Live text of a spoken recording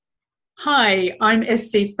Hi, I'm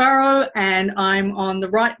SC Farrow and I'm on the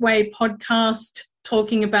Right Way podcast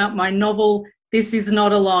talking about my novel, This Is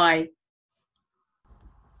Not a Lie.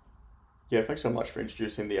 Yeah, thanks so much for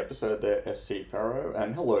introducing the episode there, SC Farrow,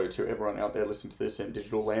 and hello to everyone out there listening to this in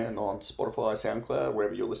digital land on Spotify, SoundCloud,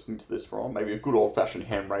 wherever you're listening to this from. Maybe a good old-fashioned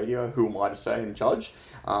ham radio, who am I to say and judge?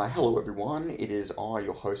 Hello everyone, it is I,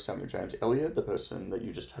 your host, Samuel James Elliott, the person that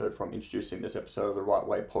you just heard from introducing this episode of the Right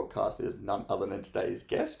Way podcast is none other than today's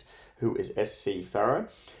guest, who is SC Farrow.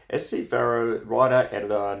 SC Farrow, writer,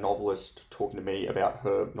 editor, novelist, talking to me about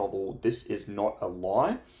her novel, This Is Not a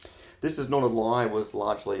Lie. This Is Not a Lie was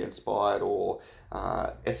largely inspired, or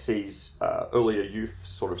SC's earlier youth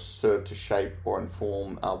sort of served to shape or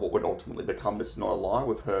inform what would ultimately become This Is Not a Lie,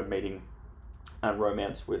 with her meeting and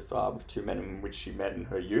romance with two men in which she met in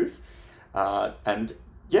her youth. So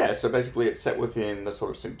basically it's set within the sort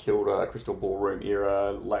of St Kilda Crystal Ballroom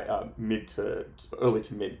era, early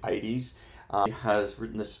to mid 80s. He has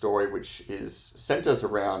written this story which centers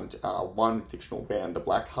around one fictional band, the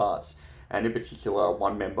Black Hearts, and in particular,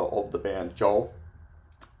 one member of the band, Joel,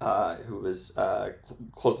 who was a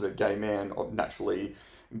closeted gay man, naturally,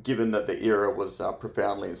 given that the era was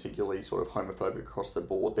profoundly and singularly sort of homophobic across the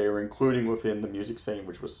board. They were including within the music scene,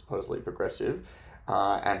 which was supposedly progressive,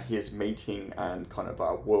 and his meeting and kind of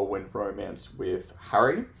a whirlwind romance with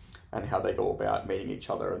Harry, and how they go about meeting each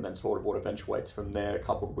other, and then sort of what eventuates from there,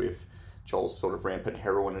 coupled with Joel's sort of rampant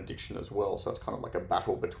heroin addiction as well. So it's kind of like a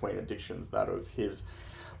battle between addictions, that of his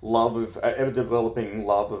ever-developing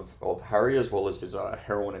love of Harry, as well as his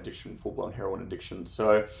heroin addiction, full-blown heroin addiction.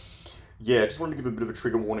 So, yeah, just wanted to give a bit of a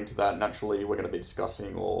trigger warning to that. Naturally, we're going to be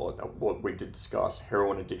discussing, or what we did discuss,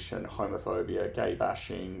 heroin addiction, homophobia, gay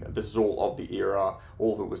bashing. This is all of the era.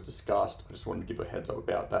 All of it was discussed. I just wanted to give a heads up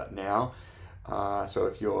about that now. So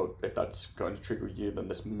if that's going to trigger you, then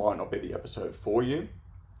this might not be the episode for you.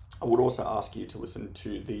 I would also ask you to listen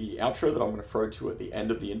to the outro that I'm going to throw to at the end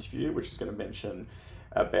of the interview, which is going to mention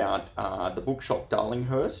about the bookshop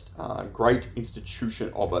Darlinghurst, great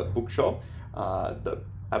institution of a bookshop, the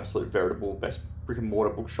absolute veritable best brick and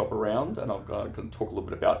mortar bookshop around, and I'm going to talk a little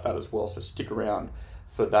bit about that as well, so stick around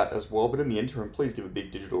for that as well. But in the interim, please give a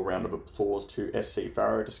big digital round of applause to SC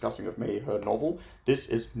Farrow discussing with me her novel, This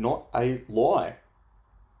Is Not a Lie.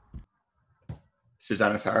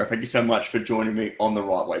 Susanna Farrow, thank you so much for joining me on the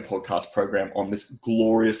Right Way podcast program on this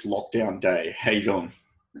glorious lockdown day. How you doing?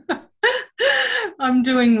 I'm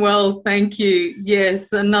doing well, thank you.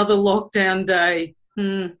 Yes, another lockdown day.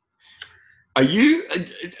 Are you,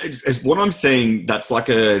 is what I'm seeing, that's like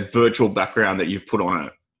a virtual background that you've put on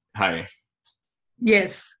it? Hey.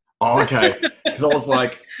 Yes. Oh, okay. Because I was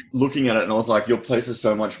like looking at it and I was like, your place is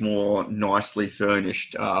so much more nicely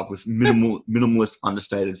furnished with minimalist,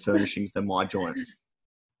 understated furnishings than my joint.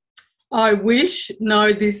 I wish.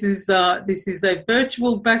 No, this is a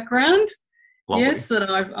virtual background. Lovely. Yes, that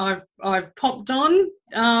I've popped on.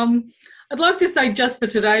 I'd like to say just for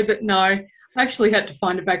today, but no, I actually had to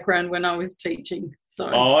find a background when I was teaching. So.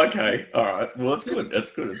 Oh, okay, all right. Well, that's good.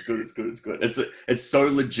 It's good. It's so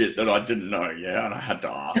legit that I didn't know. Yeah, and I had to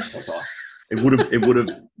ask. I was like, it would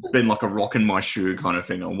have been like a rock in my shoe kind of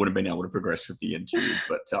thing. I would have been able to progress with the interview.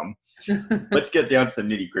 But let's get down to the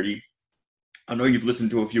nitty gritty. I know you've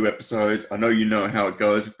listened to a few episodes. I know you know how it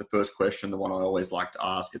goes with the first question, the one I always like to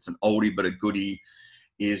ask. It's an oldie but a goodie,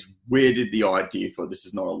 is where did the idea for This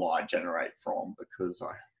Is Not a Lie generate from? Because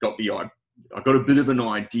I got a bit of an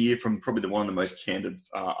idea from probably one of the most candid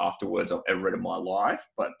afterwords I've ever read in my life,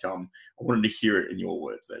 but I wanted to hear it in your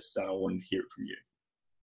words there, so I wanted to hear it from you.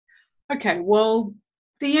 Okay, well,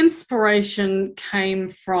 the inspiration came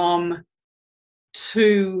from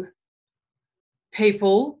two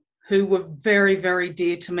people who were very, very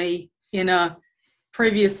dear to me in a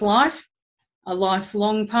previous life, a life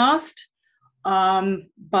long past,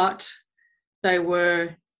 but they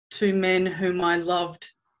were two men whom I loved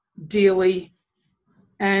dearly,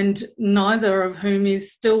 and neither of whom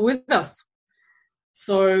is still with us.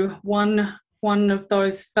 So one of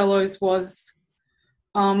those fellows was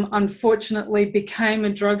unfortunately became a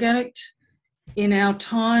drug addict in our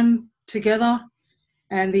time together,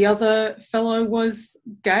 and the other fellow was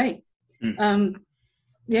gay.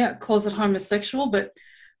 Closet homosexual, but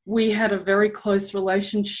we had a very close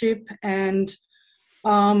relationship, and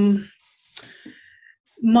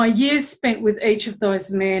my years spent with each of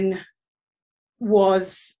those men were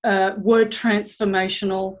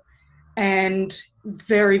transformational and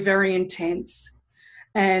very, very intense.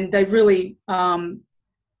 And they really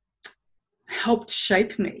helped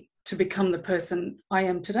shape me to become the person I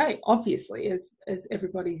am today, obviously, as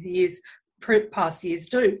everybody's past years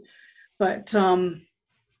do. But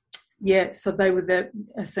yeah, so they were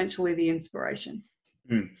essentially the inspiration.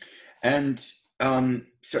 Mm. And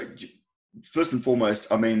so first and foremost,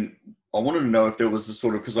 I mean, I wanted to know if there was a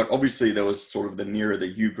sort of, because like obviously there was sort of the era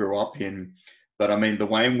that you grew up in, but I mean, the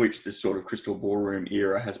way in which this sort of Crystal Ballroom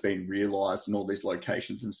era has been realized and all these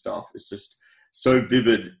locations and stuff is just so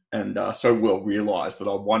vivid and so well realized that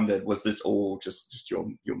I wondered, was this all just your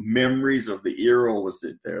memories of the era, or was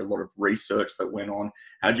there a lot of research that went on?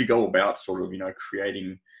 How'd you go about sort of,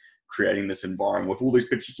 creating this environment with all these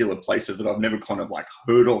particular places that I've never kind of like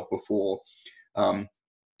heard of before? I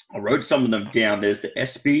wrote some of them down. There's the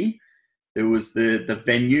SB, there was the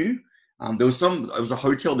venue. There was it was a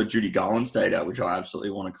hotel that Judy Garland stayed at, which I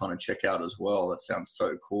absolutely want to kind of check out as well. That sounds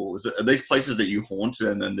so cool. Are these places that you haunted,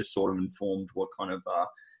 and then this sort of informed what kind of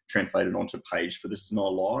translated onto page for This Is Not a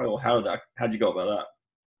Lie, or how'd you go about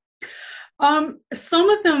that? Some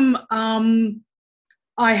of them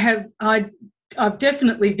I've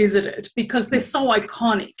definitely visited because they're so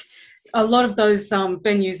iconic. A lot of those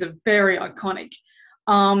venues are very iconic.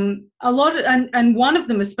 And one of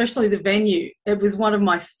them, especially the venue, it was one of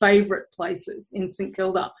my favourite places in St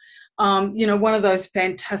Kilda. One of those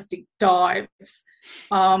fantastic dives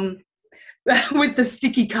with the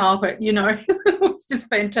sticky carpet, it was just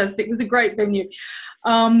fantastic. It was a great venue.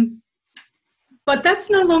 But that's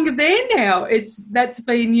no longer there now. That's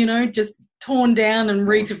been, just torn down and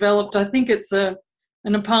redeveloped. I think it's an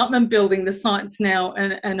apartment building. The site's now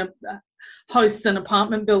and hosts an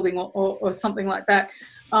apartment building or something like that.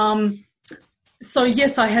 So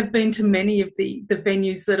yes, I have been to many of the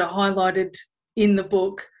venues that are highlighted in the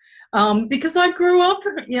book because I grew up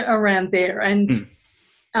around there and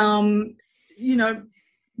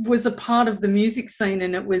was a part of the music scene,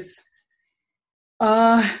 and it was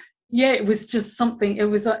it was just something. It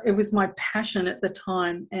was my passion at the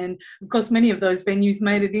time, and of course many of those venues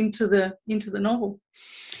made it into the novel.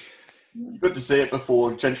 Good to see it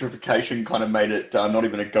before gentrification kind of made it not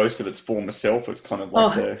even a ghost of its former self. It's kind of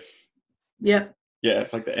like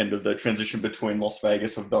it's like the end of the transition between Las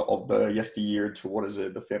Vegas of the yesteryear to what is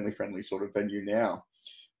it, the family friendly sort of venue now.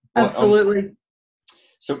 But, absolutely.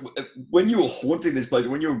 So when you were haunting this place,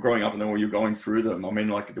 when you were growing up and then when you were going through them, I mean,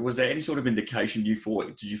 like, was there any sort of indication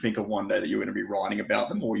did you think of one day that you were going to be writing about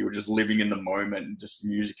them, or you were just living in the moment and just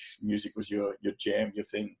music was your jam, your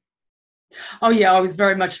thing? Oh yeah, I was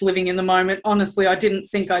very much living in the moment. Honestly, I didn't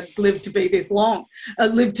think I'd live to be this long.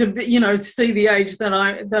 I'd live to be, see the age that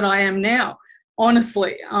I am now.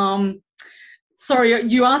 Honestly, sorry,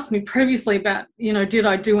 you asked me previously about, did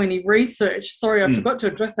I do any research? Sorry, I forgot to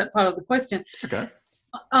address that part of the question. It's okay.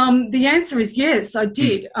 The answer is yes, I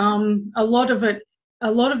did. A lot of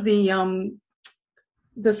the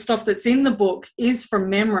stuff that's in the book is from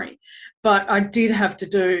memory, but I did have to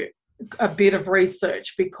do a bit of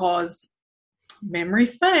research because memory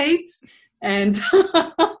fades, and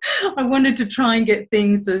I wanted to try and get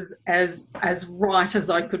things as right as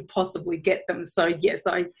I could possibly get them. So yes,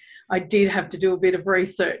 I did have to do a bit of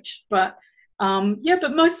research, but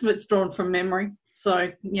but most of it's drawn from memory.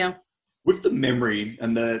 So yeah. With the memory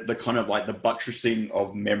and the kind of like the buttressing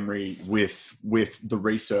of memory with the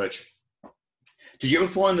research, did you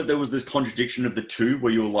ever find that there was this contradiction of the two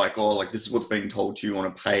where you were like, oh, like this is what's being told to you on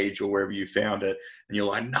a page or wherever you found it, and you're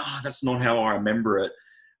like, nah, that's not how I remember it?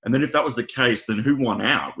 And then if that was the case, then who won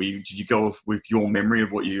out? Did you go with your memory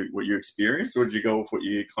of what you experienced, or did you go with what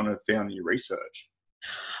you kind of found in your research?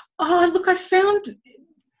 Oh, look, I found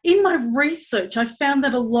in my research, I found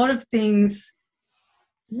that a lot of things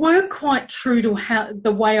were quite true to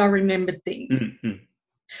the way I remembered things. Mm-hmm.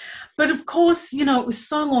 But of course, it was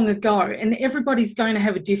so long ago, and everybody's going to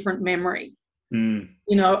have a different memory,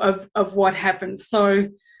 of what happened. So,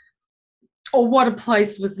 or what a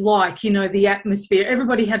place was like, the atmosphere.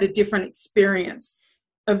 Everybody had a different experience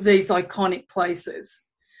of these iconic places.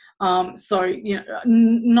 So,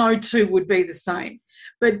 no two would be the same.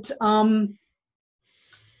 But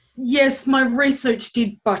yes, my research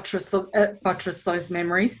did buttress those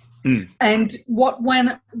memories. And what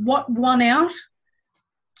won out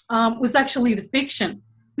was actually the fiction.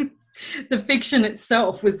 The fiction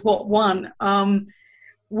itself was what won.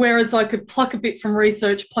 Whereas I could pluck a bit from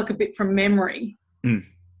research, pluck a bit from memory.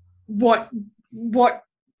 What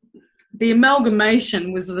the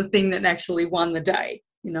amalgamation was the thing that actually won the day,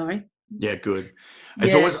 Yeah, good.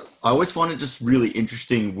 It's I always find it just really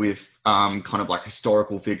interesting with kind of like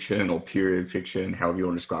historical fiction or period fiction, however you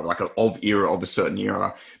want to describe it, like of a certain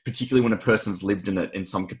era, particularly when a person's lived in it in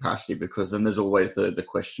some capacity, because then there's always the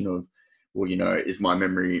question of, well, is my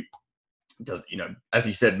memory, as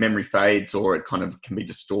you said, memory fades or it kind of can be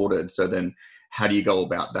distorted. So then how do you go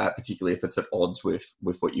about that, particularly if it's at odds with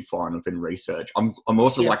what you find within research? I'm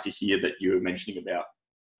also Yeah. like to hear that you were mentioning about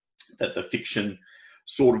that the fiction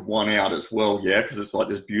sort of won out as well, yeah, because it's like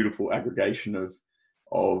this beautiful aggregation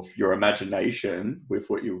of your imagination with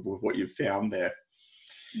what you've found there.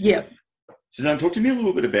 Yeah. So now talk to me a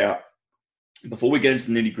little bit about, before we get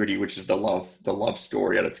into nitty gritty, which is the love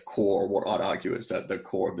story at its core, what I'd argue is at the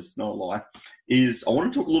core of the Snow Lie, is I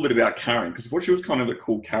want to talk a little bit about Karen, because I thought she was kind of a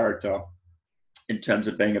cool character in terms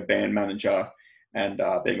of being a band manager and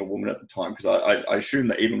being a woman at the time, because I assume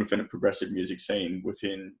that even within a progressive music scene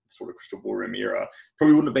within sort of Crystal Ballroom era,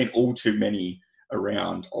 probably wouldn't have been all too many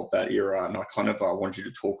around of that era. And I kind of want you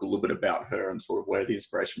to talk a little bit about her and sort of where the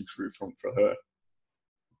inspiration drew from for her.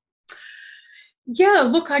 Yeah,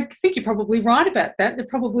 look, I think you're probably right about that. There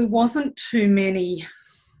probably wasn't too many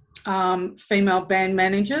female band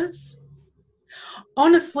managers.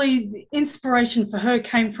 Honestly, the inspiration for her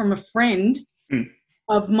came from a friend Mm.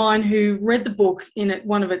 of mine who read the book in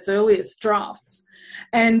one of its earliest drafts.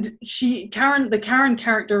 And the Karen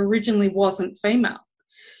character originally wasn't female.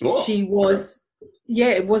 Oh, She was,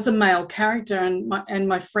 yeah, it was a male character. And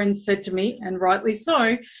my friend said to me, and rightly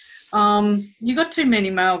so, you got too many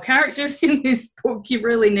male characters in this book. You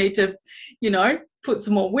really need to, put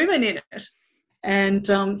some more women in it. And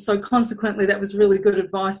so consequently, that was really good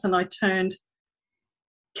advice. And I turned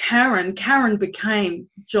Karen became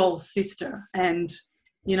Joel's sister. And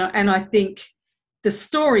I think the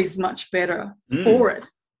story's much better for it,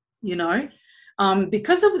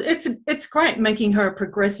 because of it's great making her a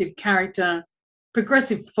progressive character,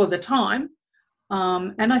 progressive for the time.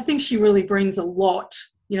 And I think she really brings a lot,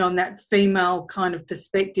 in that female kind of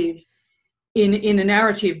perspective in a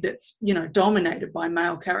narrative that's, dominated by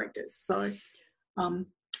male characters. So,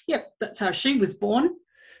 that's how she was born.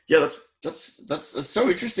 Yeah, that's so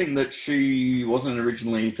interesting that she wasn't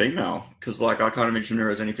originally female, because like I kind of mentioned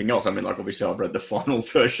her as anything else. I mean, like obviously I've read the final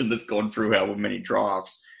version that's gone through however many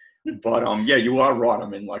drafts, but yeah, you are right. I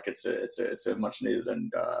mean, like it's a much needed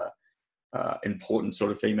and important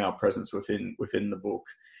sort of female presence within the book.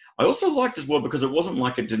 I also liked as well because it wasn't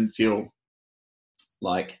like, it didn't feel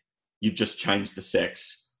like you just changed the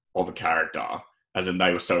sex of a character, as in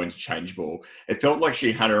they were so interchangeable. It felt like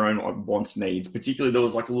she had her own wants, needs. Particularly, there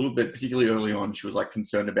was like a little bit, particularly early on, she was like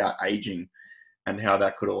concerned about aging and how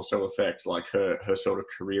that could also affect like her sort of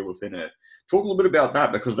career within it. Talk a little bit about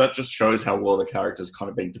that, because that just shows how well the character's kind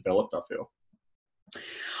of been developed, I feel.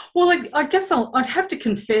 Well, I guess I'd have to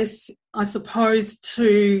confess, I suppose,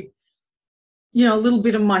 to, a little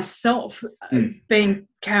bit of myself being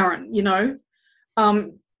Karen,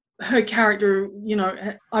 her character,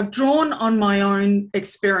 I've drawn on my own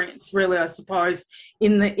experience, really, I suppose,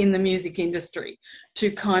 in the music industry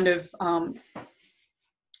to kind of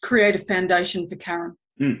create a foundation for Karen.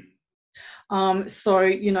 So,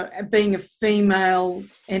 being a female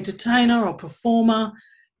entertainer or performer,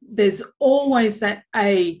 there's always that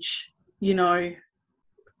age, issue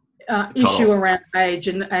around age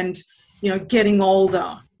and getting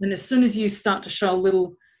older. And as soon as you start to show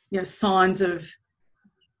little, signs of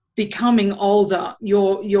becoming older,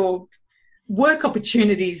 your work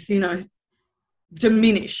opportunities,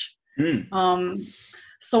 diminish.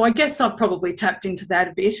 So I guess I've probably tapped into that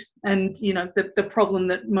a bit, and the problem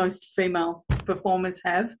that most female performers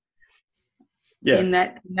have in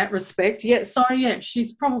that respect. Yeah. So yeah,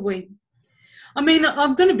 she's probably. I mean,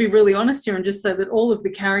 I'm going to be really honest here and just say that all of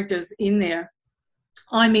the characters in there,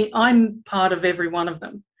 I mean, I'm part of every one of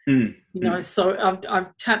them. So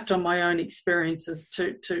I've tapped on my own experiences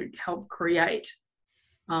to help create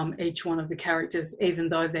each one of the characters, even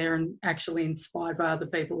though they're actually inspired by other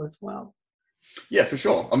people as well. Yeah, for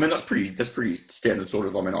sure. I mean, that's pretty standard sort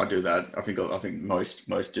of. I mean, I do that. I think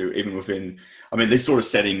most do, even within. I mean, this sort of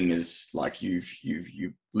setting is like you've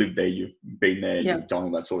lived there, you've been there, you've done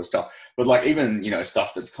all that sort of stuff. But like even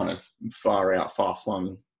stuff that's kind of far out, far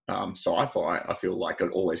flung. Sci-fi, I feel like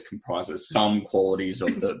it always comprises some qualities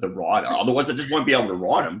of the writer. Otherwise, they just won't be able to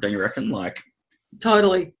write them. Don't you reckon? Like,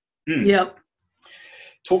 totally. Yep.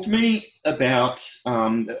 Talk to me about.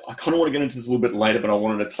 I kind of want to get into this a little bit later, but I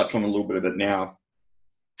wanted to touch on a little bit of it now.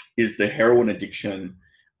 Is the heroin addiction?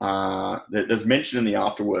 There's mention in the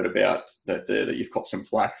afterword about that you've got some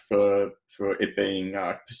flack for it being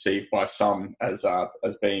perceived by some as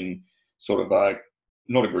being sort of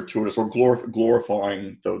not a gratuitous or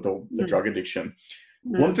glorifying the drug addiction.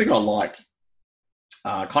 One thing I liked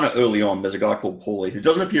kind of early on, there's a guy called Paulie who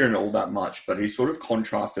doesn't appear in it all that much, but he sort of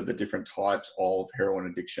contrasted the different types of heroin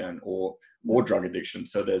addiction or drug addiction.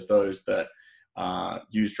 So there's those that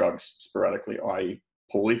use drugs sporadically, i.e.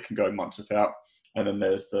 Paulie can go months without. And then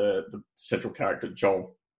there's the central character,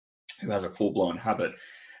 Joel, who has a full-blown habit.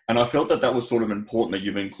 And I felt that was sort of important that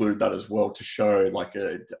you've included that as well, to show, like,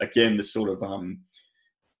 again, this sort of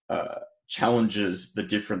challenges the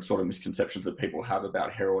different sort of misconceptions that people have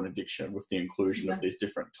about heroin addiction with the inclusion of these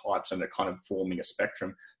different types, and they're kind of forming a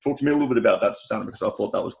spectrum. Talk to me a little bit about that, Susanna, because I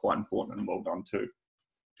thought that was quite important and well done too.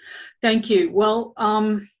 Thank you. Well,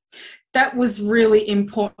 that was really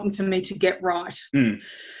important for me to get right.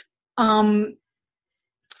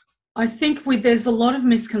 I think there's a lot of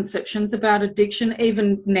misconceptions about addiction.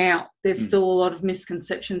 Even now, there's still a lot of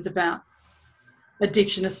misconceptions about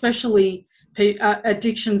addiction, especially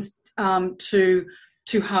addictions to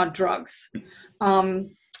hard drugs.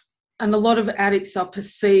 And a lot of addicts are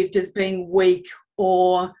perceived as being weak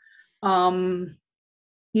or,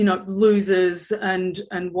 losers and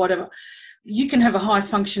whatever. You can have a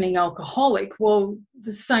high-functioning alcoholic. Well,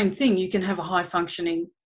 the same thing. You can have a high-functioning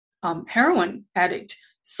heroin addict.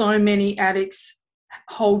 So many addicts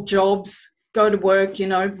hold jobs, go to work,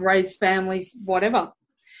 raise families, whatever.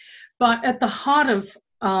 But at the heart of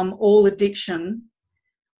all addiction,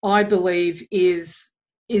 I believe, is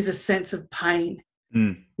a sense of pain.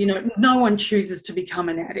 No one chooses to become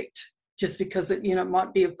an addict just because it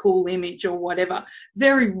might be a cool image or whatever.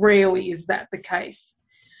 Very rarely is that the case.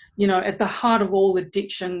 At the heart of all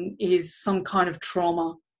addiction is some kind of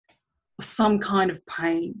trauma, some kind of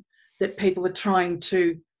pain that people are trying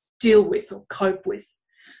to deal with or cope with.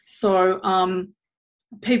 So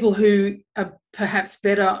people who are perhaps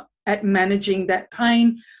better at managing that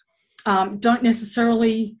pain don't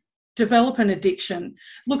necessarily develop an addiction.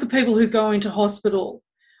 Look at people who go into hospital,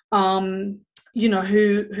 who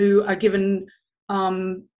are given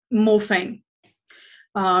morphine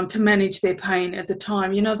to manage their pain at the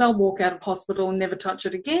time. They'll walk out of hospital and never touch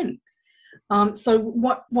it again. So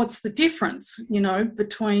what's the difference,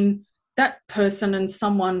 between that person and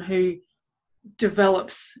someone who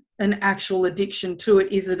develops an actual addiction to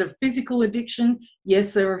it? Is it a physical addiction?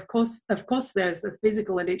 Yes, of course there's a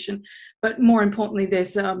physical addiction, but more importantly,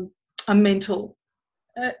 there's a mental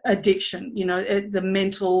addiction. The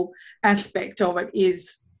mental aspect of it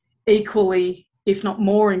is equally, if not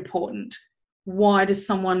more important. Why does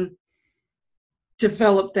someone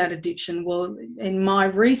develop that addiction? Well, in my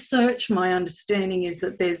research, my understanding is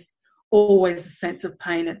that there's always a sense of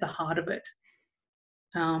pain at the heart of it.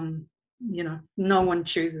 No one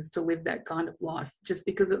chooses to live that kind of life just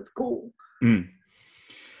because it's cool.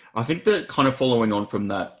 I think that, kind of following on from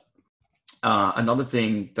that, another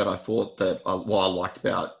thing that I thought that I liked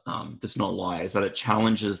about This Not a Lie is that it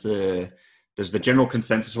challenges there's the general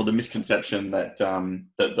consensus or the misconception that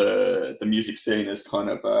that the music scene is kind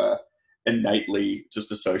of innately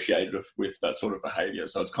just associated with that sort of behavior.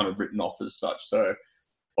 So it's kind of written off as such. So,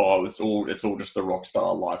 it's all just the rock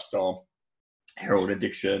star lifestyle, heroin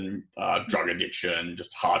addiction, drug addiction,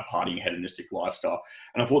 just hard partying, hedonistic lifestyle.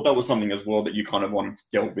 And I thought that was something as well that you kind of wanted to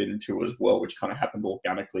delve into as well, which kind of happened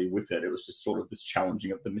organically with it. It was just sort of this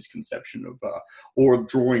challenging of the misconception of, or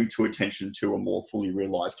drawing to attention to a more fully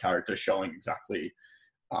realized character, showing exactly,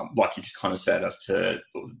 like you just kind of said, as to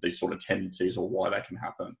these sort of tendencies or why they can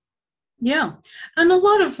happen. Yeah. And a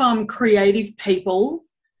lot of creative people,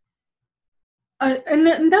 and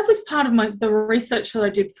that was part of the research that I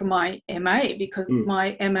did for my MA, because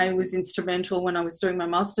my MA was instrumental when I was doing my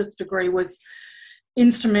master's degree, was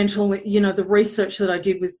instrumental. The research that I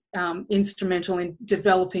did was instrumental in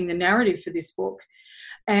developing the narrative for this book.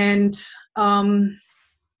 And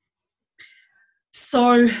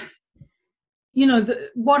so,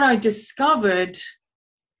 what I discovered,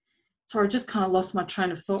 sorry, I just kind of lost my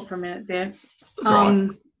train of thought for a minute there.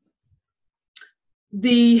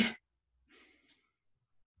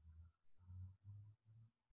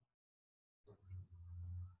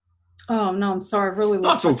 Oh, no, I'm sorry. I really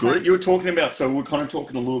lost. That's all good. You were talking about, so we're kind of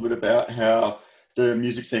talking a little bit about how the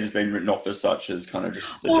music scene has been written off as such as kind of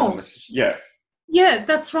just the general message. Yeah. Yeah,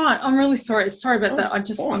 that's right. I'm really sorry. Sorry about that. I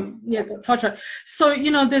just, got sidetracked. So,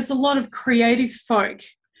 there's a lot of creative folk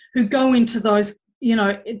who go into those,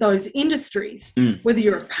 those industries, whether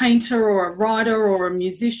you're a painter or a writer or a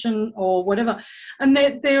musician or whatever. And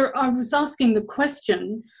I was asking the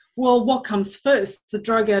question, well, what comes first, the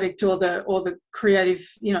drug addict or the creative,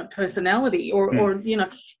 personality, or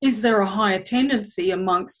is there a higher tendency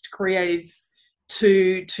amongst creatives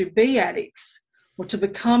to be addicts or to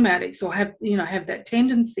become addicts or have that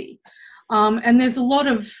tendency? And there's a lot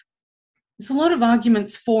of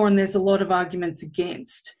arguments for, and there's a lot of arguments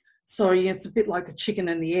against. So it's a bit like the chicken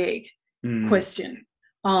and the egg question.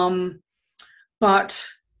 But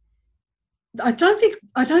I don't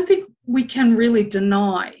think we can really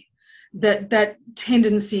deny that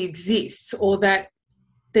tendency exists, or that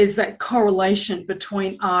there's that correlation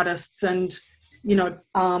between artists and,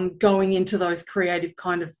 going into those creative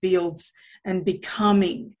kind of fields and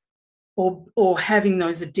becoming or having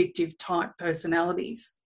those addictive type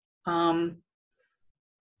personalities.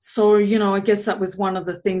 So, I guess that was one of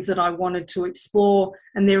the things that I wanted to explore.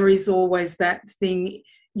 And there is always that thing,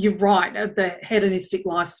 you're right, the hedonistic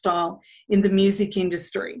lifestyle in the music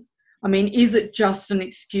industry. I mean, is it just an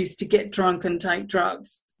excuse to get drunk and take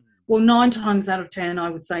drugs? Well, 9 times out of 10, I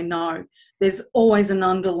would say no. There's always an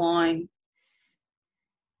underlying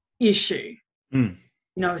issue,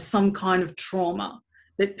 some kind of trauma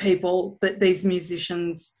that these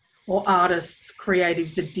musicians or artists,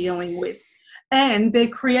 creatives are dealing with. And their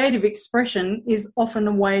creative expression is often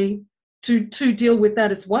a way to deal with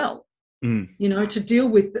that as well, to deal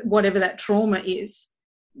with whatever that trauma is.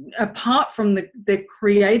 Apart from the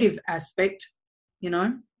creative aspect,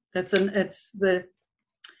 it's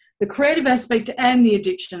the creative aspect and the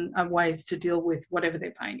addiction are ways to deal with whatever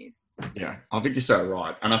their pain is. Yeah, I think you're so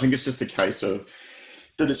right. And I think it's just a case of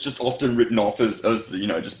that it's just often written off as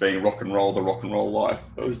just being rock and roll, the rock and roll life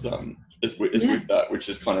with that, which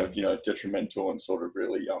is kind of, detrimental and sort of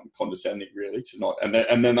really condescending really to not, and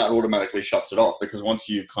then that automatically shuts it off, because once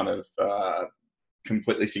you've kind of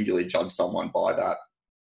completely singularly judged someone by that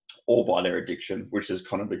or by their addiction, which is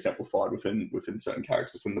kind of exemplified within certain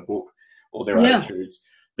characters from the book or their attitudes,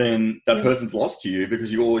 then that person's lost to you,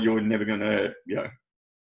 because you're never going to,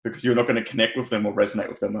 because you're not going to connect with them or resonate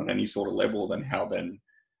with them on any sort of level. Then how then?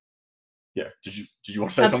 Yeah. Did you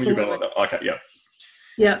want to say Absolutely. something about that? Okay. Yeah.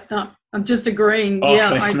 Yeah. No, I'm just agreeing. Oh,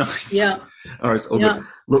 yeah. Okay, nice. Yeah. All right. Good.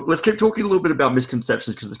 Look, let's keep talking a little bit about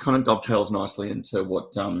misconceptions, because this kind of dovetails nicely into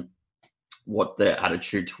what their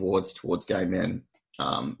attitude towards gay men,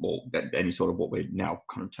 or any sort of what we now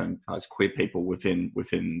kind of term as queer people within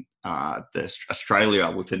Australia,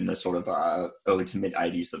 within the sort of early to mid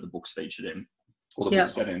 80s that the book's featured in, or the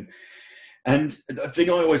book's set in. And the thing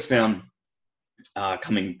I always found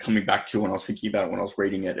coming back to when I was thinking about it when I was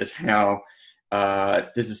reading it is how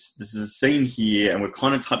this is a scene here, and we've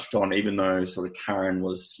kind of touched on, even though sort of Karen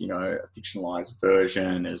was, a fictionalized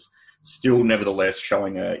version, is still nevertheless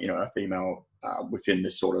showing a female within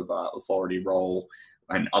this sort of authority role,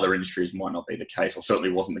 and other industries might not be the case, or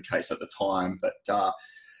certainly wasn't the case at the time. But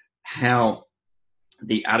how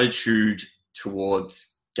the attitude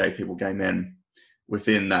towards gay people, gay men,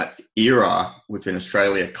 within that era, within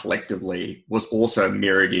Australia collectively, was also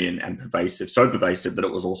mirrored in and pervasive, so pervasive that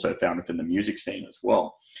it was also found within the music scene as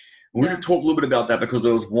well. I wanted to talk a little bit about that, because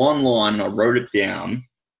there was one line, and I wrote it down,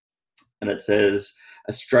 and it says,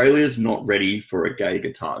 "Australia's not ready for a gay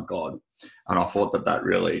guitar god." And I thought that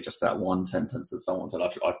really, just that one sentence that someone said,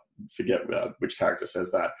 I forget which character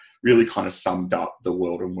says that, really kind of summed up the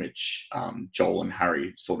world in which Joel and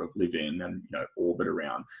Harry sort of live in and orbit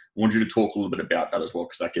around. I want you to talk a little bit about that as well,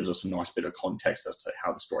 because that gives us a nice bit of context as to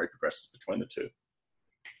how the story progresses between the two.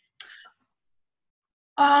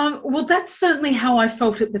 Well, that's certainly how I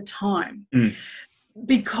felt at the time,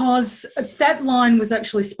 because that line was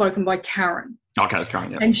actually spoken by Karen. Okay, it's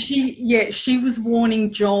Karen, yeah. And she was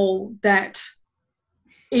warning Joel that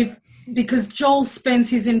because Joel spends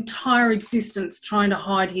his entire existence trying to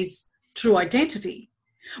hide his true identity,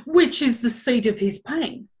 which is the seat of his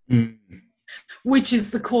pain, which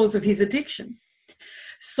is the cause of his addiction.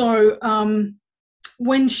 So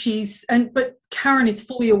but Karen is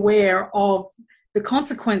fully aware of the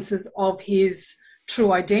consequences of his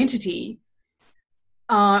true identity.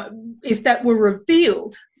 If that were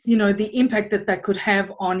revealed, the impact that could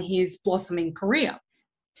have on his blossoming career.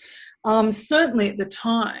 Certainly at the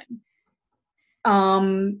time,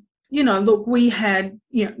 look, we had,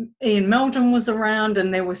 Ian Meldon was around,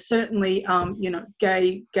 and there were certainly,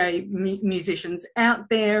 gay musicians out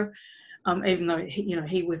there, even though,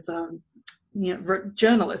 he was,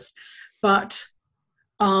 journalist. But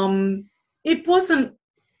it wasn't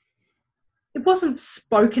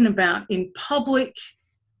spoken about in public.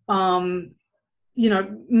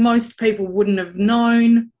 Most people wouldn't have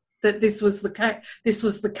known that this was the case. This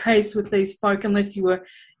was the case with these folk, unless you were,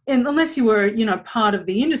 part of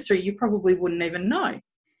the industry. You probably wouldn't even know.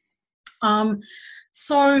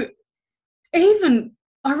 So,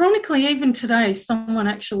 ironically, even today, someone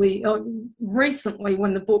actually recently,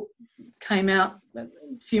 when the book came out a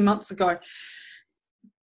few months ago,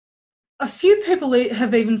 a few people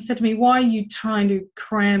have even said to me, "Why are you trying to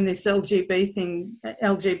cram this LGBTQ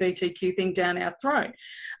thing down our throat?"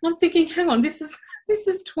 And I'm thinking, hang on, this is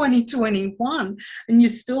 2021, and you're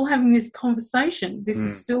still having this conversation. This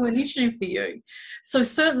is still an issue for you. So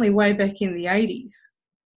certainly way back in the 80s,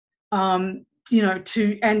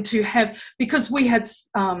 to have, because we had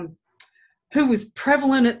who was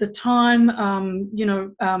prevalent at the time.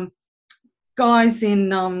 Guys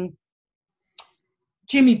in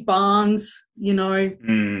Jimmy Barnes,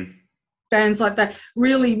 bands like that,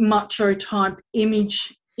 really macho type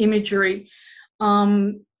imagery.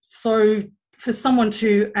 So for someone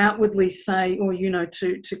to outwardly say, or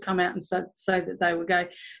to come out and say that they were gay,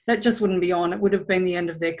 that just wouldn't be on. It would have been the end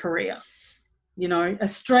of their career.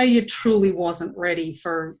 Australia truly wasn't ready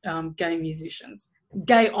for gay musicians,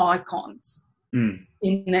 gay icons in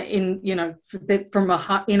a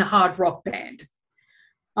hard rock band.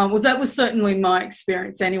 Well, that was certainly my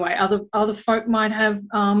experience anyway. Other folk might have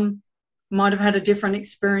had a different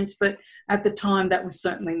experience, but at the time, that was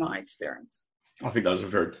certainly my experience. I think that was a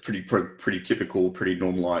pretty typical, pretty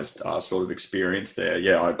normalised sort of experience there.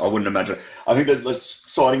 Yeah, I wouldn't imagine. I think that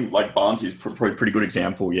citing like Barnes is probably a pretty good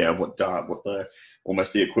example, of what the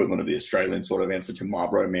almost the equivalent of the Australian sort of answer to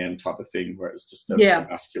Marlboro Man type of thing, where it's just the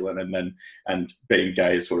masculine, and being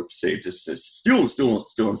gay is sort of perceived as still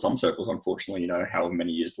in some circles, unfortunately, however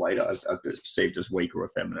many years later, as perceived as weak or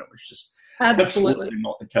effeminate, which is just absolutely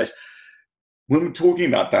not the case. When we're talking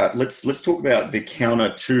about that, let's talk about the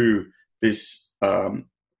counter to this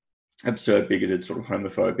absurd, bigoted, sort of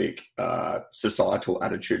homophobic societal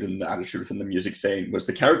attitude, and the attitude from the music scene was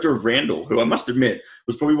the character of Randall, who I must admit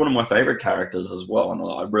was probably one of my favourite characters as well. And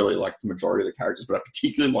I really like the majority of the characters, but I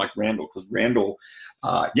particularly like Randall because Randall,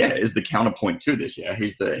 is the counterpoint to this. Yeah,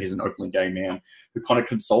 he's an openly gay man who kind of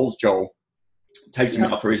consoles Joel, takes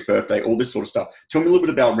him out for his birthday, all this sort of stuff. Tell me a little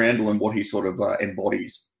bit about Randall and what he sort of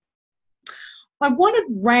embodies. I wanted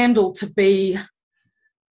Randall to be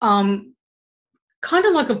kind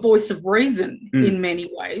of like a voice of reason in many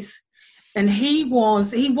ways, and he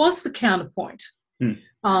was the counterpoint. He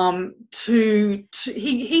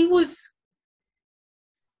was,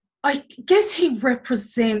 I guess, he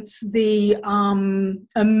represents the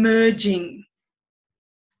emerging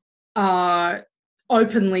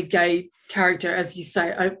openly gay character, as you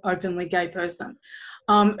say, openly gay person,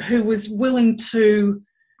 who was willing to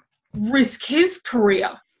risk his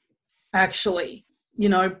career, actually,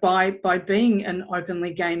 by being an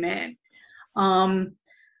openly gay man. I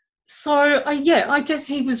guess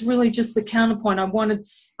he was really just the counterpoint. I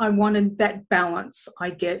wanted that balance,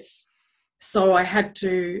 I guess. So I had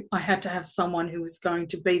to have someone who was going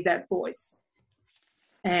to be that voice.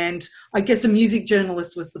 And I guess a music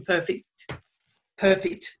journalist was the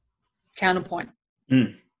perfect counterpoint.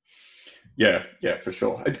 Yeah, for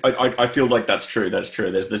sure. I feel like that's true. That's true.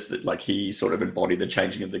 There's this, like, he sort of embodied the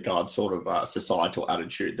changing of the guard sort of societal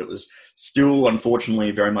attitude that was still, unfortunately,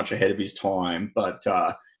 very much ahead of his time, but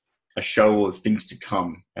a show of things to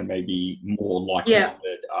come and maybe more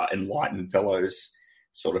like-minded, enlightened fellows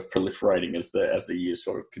sort of proliferating as the years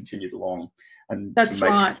sort of continued along. And that's to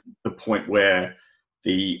make right. the point where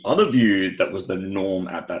the other view that was the norm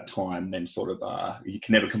at that time, then sort of, you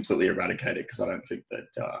can never completely eradicate it, because I don't think that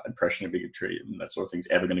oppression and bigotry and that sort of thing is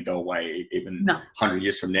ever going to go away, even 100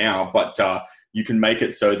 years from now. But you can make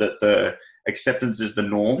it so that the acceptance is the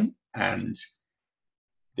norm, and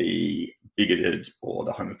the bigoted or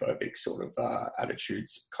the homophobic sort of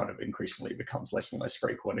attitudes kind of increasingly becomes less and less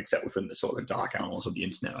frequent, except within the sort of dark annals of the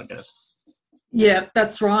internet, I guess. Yeah,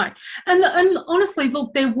 that's right. And honestly,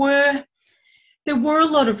 look, there were a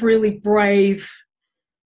lot of really brave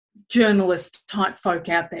journalist type folk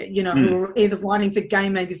out there, who were either writing for gay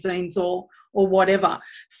magazines or whatever.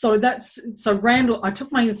 So Randall, I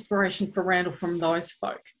took my inspiration for Randall from those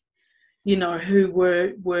folk, who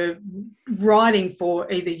were writing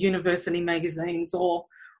for either university magazines or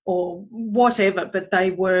whatever, but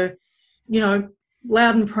they were,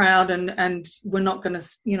 loud and proud and were not going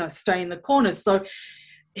to, stay in the corners. So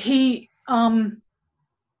he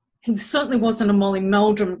certainly wasn't a Molly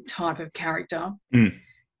Meldrum type of character,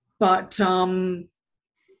 but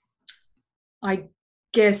I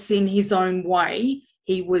guess in his own way,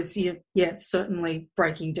 he was, certainly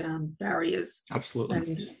breaking down barriers. Absolutely.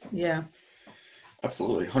 And,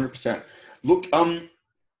 absolutely, 100%. Look, I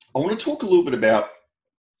want to talk a little bit about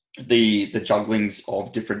the jugglings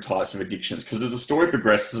of different types of addictions, because as the story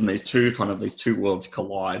progresses and these two worlds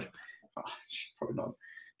collide, I should probably not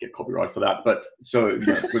get copyright for that, but so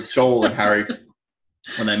with Joel and Harry,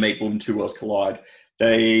 when they meet, boom, two worlds collide.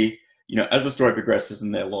 They, as the story progresses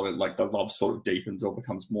and their the love sort of deepens or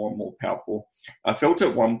becomes more and more palpable. I felt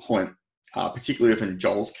at one point, particularly within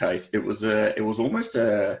Joel's case, it was almost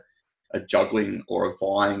a juggling or a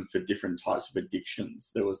vying for different types of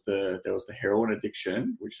addictions. There was the heroin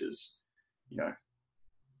addiction, which is,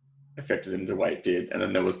 affected him the way it did, and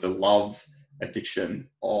then there was the love addiction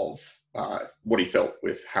of what he felt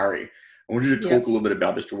with Harry. I want you to Yeah. talk a little bit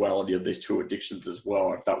about this duality of these two addictions as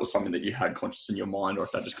well, if that was something that you had conscious in your mind, or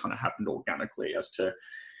if that just kind of happened organically as to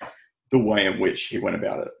the way in which he went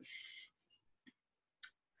about it.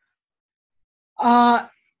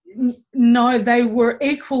 No, they were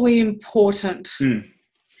equally important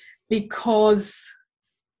because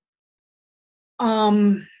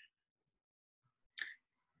I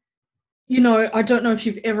don't know if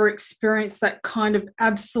you've ever experienced that kind of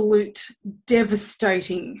absolute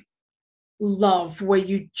devastating love where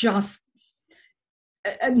you just,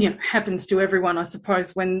 happens to everyone, I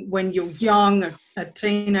suppose, when you're young, a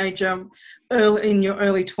teenager, in your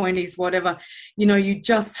early 20s, whatever, you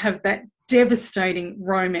just have that devastating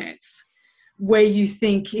romance where you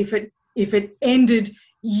think if it ended,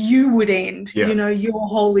 you would end. Yeah. Your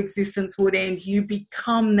whole existence would end. You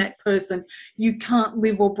become that person. You can't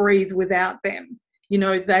live or breathe without them.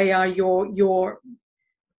 They are your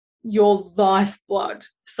lifeblood,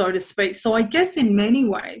 so to speak. So I guess in many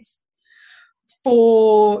ways,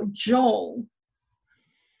 for Joel,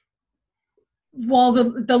 while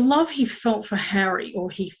the love he felt for Harry, or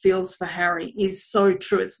he feels for Harry, is so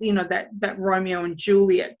true, it's that Romeo and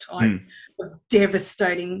Juliet type of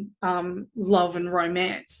devastating love and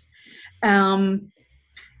romance. I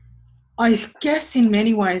guess in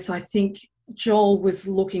many ways, I think Joel was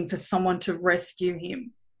looking for someone to rescue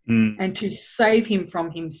him and to save him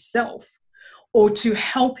from himself, or to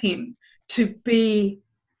help him to be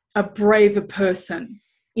a braver person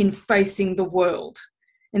in facing the world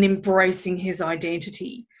and embracing his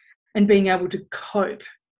identity and being able to cope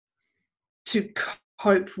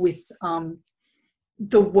with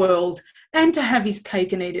the world, and to have his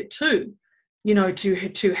cake and eat it too.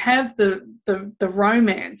 To have the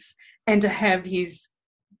romance and to have his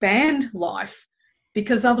band life,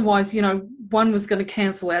 because otherwise, one was going to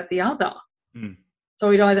cancel out the other. So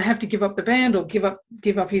he'd either have to give up the band or give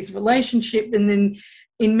up his relationship. And then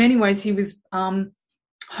in many ways he was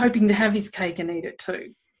hoping to have his cake and eat it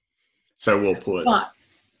too. So well put. But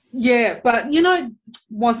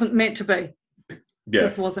wasn't meant to be. Yeah.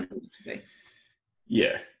 Just wasn't meant to be.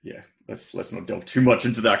 Yeah. Let's not delve too much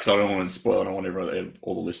into that, because I don't want to spoil. I don't want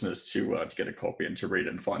all the listeners to get a copy and to read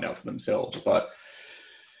it and find out for themselves. But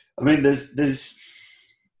I mean, there's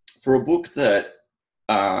for a book that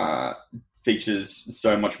features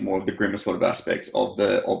so much more of the grimmer sort of aspects of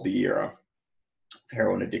the era,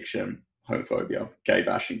 heroin addiction, homophobia, gay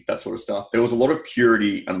bashing, that sort of stuff. There was a lot of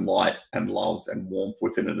purity and light and love and warmth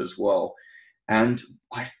within it as well. And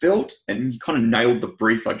I felt, and you kind of nailed the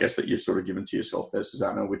brief, I guess, that you've sort of given to yourself there,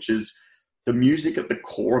 Susanna, which is the music at the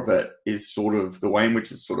core of it is sort of the way in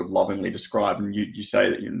which it's sort of lovingly described. And you say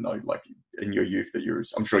that, like in your youth, that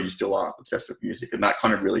I'm sure you still are obsessed with music, and that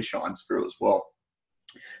kind of really shines through as well.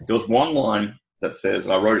 There was one line that says,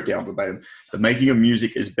 and I wrote it down verbatim, the making of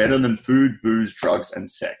music is better than food, booze, drugs, and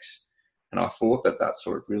sex. And I thought that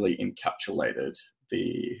sort of really encapsulated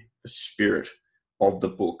the spirit of the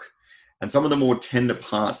book. And some of the more tender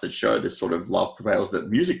parts that show this sort of love prevails, that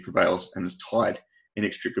music prevails and is tied,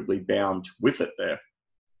 inextricably bound with it there.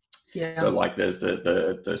 Yeah. So like there's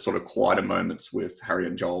the sort of quieter moments with Harry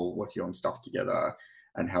and Joel working on stuff together,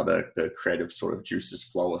 and how the creative sort of juices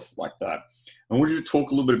floweth like that. I want you to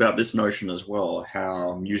talk a little bit about this notion as well,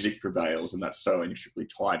 how music prevails, and that's so inextricably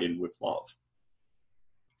tied in with love.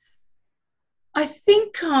 I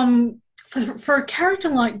think for a character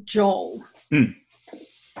like Joel,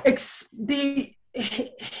 his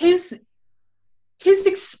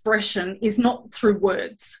expression is not through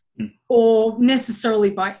words or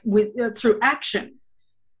necessarily through action.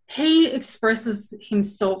 He expresses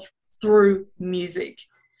himself through music.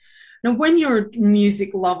 Now, when you're a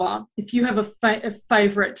music lover, if you have a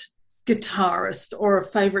favorite guitarist or a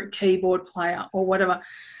favorite keyboard player or whatever,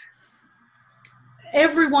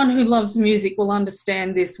 everyone who loves music will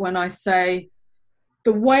understand this when I say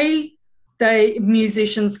the way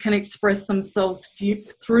musicians can express themselves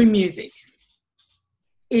through music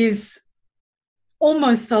is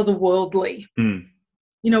almost otherworldly.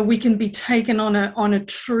 We can be taken on a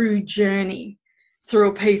true journey through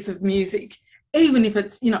a piece of music, even if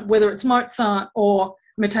it's, whether it's Mozart or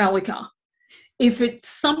Metallica. If it's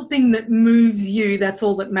something that moves you, that's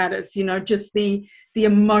all that matters, just the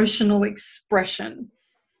emotional expression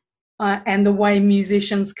and the way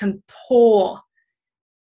musicians can pour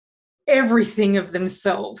everything of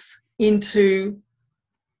themselves into,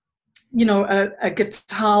 a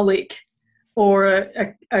guitar lick or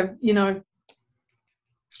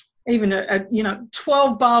even a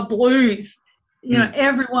 12-bar blues.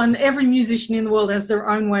 Every musician in the world has their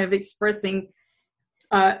own way of expressing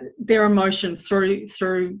their emotion through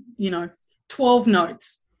 12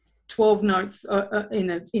 notes, 12 notes in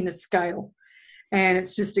a scale, and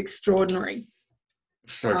it's just extraordinary.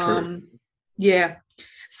 So true. Yeah.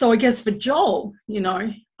 So I guess for Joel,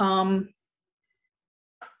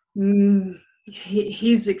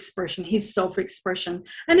 his expression, his self-expression,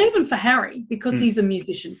 and even for Harry, because he's a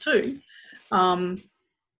musician too, that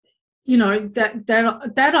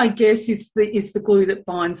I guess is the glue that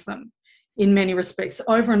binds them in many respects,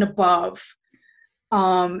 over and above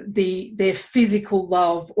their physical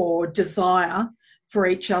love or desire for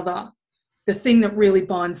each other. The thing that really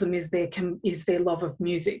binds them is their love of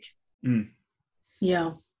music.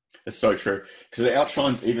 Yeah. It's so true, because it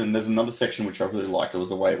outshines even, there's another section which I really liked. It was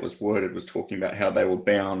the way it was worded, was talking about how they were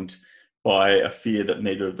bound by a fear that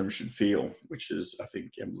neither of them should feel, which is, I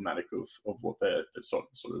think, emblematic of what they're sort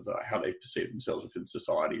of how they perceive themselves within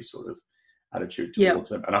society's sort of attitude towards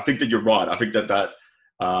them. And I think that you're right. I think that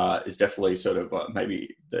is definitely sort of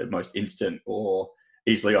maybe the most instant or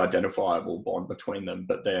easily identifiable bond between them.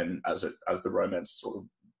 But then as the romance sort of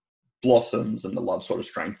blossoms and the love sort of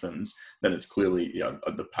strengthens, then it's clearly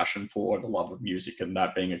the passion for the love of music, and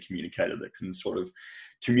that being a communicator that can sort of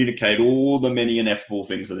communicate all the many ineffable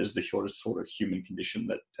things that is the sort of human condition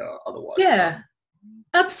that otherwise can't.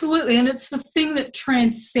 Absolutely. And it's the thing that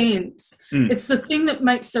transcends. It's the thing that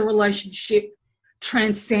makes the relationship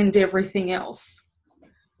transcend everything else.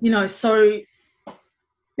 So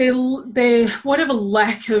their whatever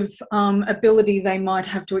lack of ability they might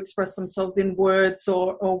have to express themselves in words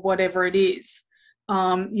or whatever it is,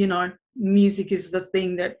 music is the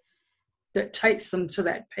thing that takes them to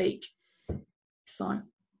that peak. So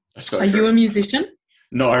are you a musician?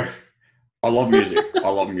 No, I love music. I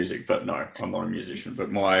love music, but no, I'm not a musician.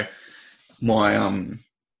 But my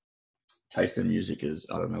taste in music is,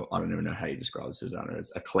 I don't even know how you describe it, Susanna.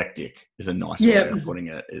 It's eclectic is a nice way of putting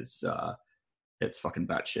it. It's fucking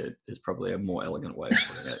batshit is probably a more elegant way of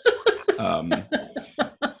putting it.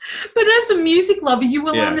 But as a music lover, you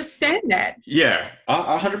will understand that. Yeah,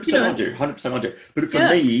 100% I do. 100% I do. But for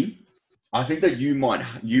me, I think that you might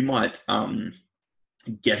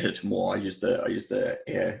get it more. I use the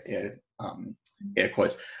air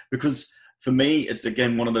quotes, because for me, it's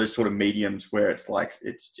again one of those sort of mediums where it's like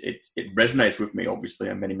it resonates with me, obviously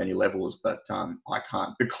on many, many levels, but I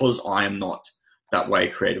can't, because I am not that way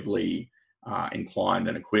creatively inclined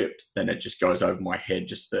and equipped. Then it just goes over my head,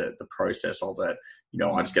 just the process of it.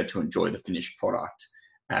 I just get to enjoy the finished product,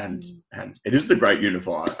 and it is the great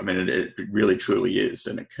unifier. I mean, it really truly is,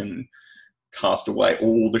 and it can cast away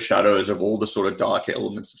all the shadows of all the sort of dark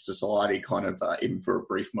elements of society, kind of even for a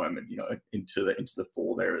brief moment, into the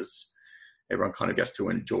fore. There is, everyone kind of gets to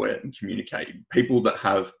enjoy it and communicate. People that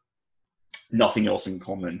have nothing else in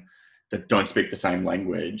common, that don't speak the same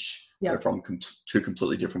language, they're from two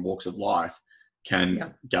completely different walks of life,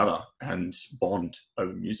 can gather and bond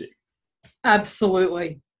over music.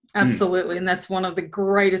 Absolutely. And that's one of the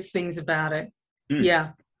greatest things about it.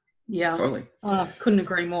 Totally. Couldn't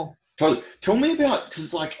agree more. Totally. Tell me about,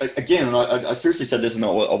 because like, again, and I seriously said this, and I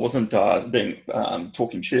wasn't being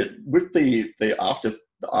talking shit with the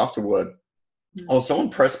afterword. I was so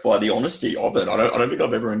impressed by the honesty of it. I don't think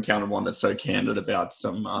I've ever encountered one that's so candid about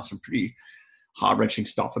some pretty heart-wrenching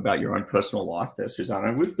stuff about your own personal life there,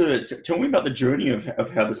 Susanna. Tell me about the journey of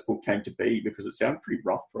how this book came to be, because it sounded pretty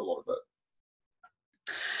rough for a lot of it.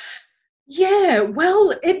 Yeah,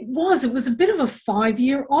 well, it was a bit of a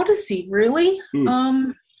 5-year odyssey, really.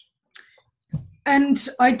 And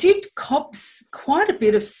I did cop quite a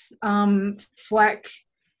bit of flack,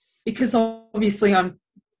 because obviously I'm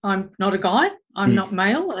not a guy, I'm not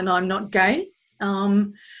male, and I'm not gay.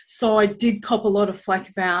 So I did cop a lot of flack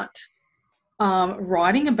about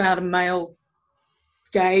writing about a male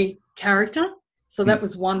gay character. So that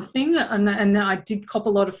was one thing. And I did cop a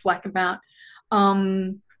lot of flack about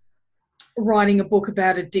writing a book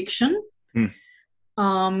about addiction.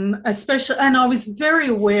 Especially, and I was very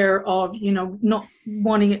aware of, not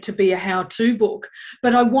wanting it to be a how-to book,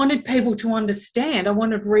 but I wanted people to understand. I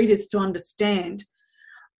wanted readers to understand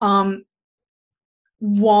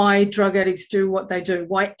why drug addicts do what they do,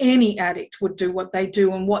 why any addict would do what they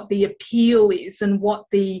do, and what the appeal is, and what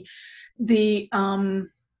the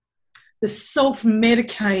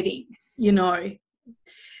self-medicating,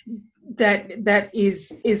 that is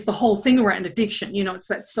the whole thing around addiction. It's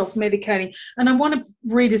that self-medicating, and I want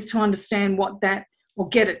readers to understand what that, or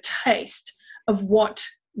get a taste of what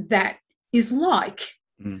that is like.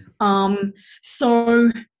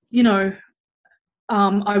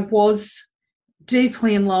 I was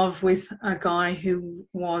deeply in love with a guy who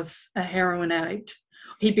was a heroin addict.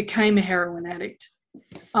 He became a heroin addict.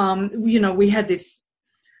 We had this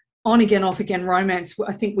on again, off again romance.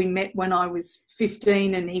 I think we met when I was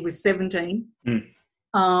 15 and he was 17.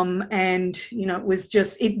 And, it was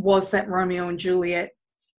that Romeo and Juliet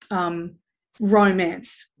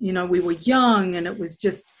romance. We were young, and it was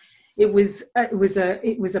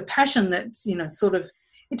a passion that's, sort of,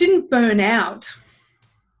 it didn't burn out,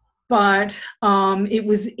 but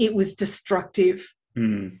it was destructive.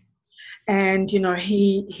 And,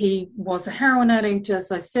 he was a heroin addict,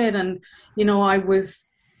 as I said, and,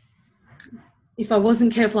 if I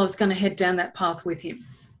wasn't careful, I was going to head down that path with him.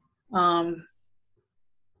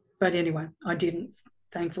 But anyway, I didn't,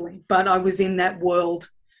 thankfully. But I was in that world,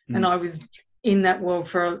 and I was in that world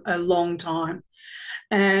for a long time.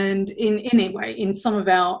 And in some of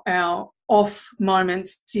our off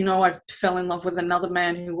moments, I fell in love with another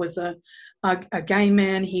man who was a gay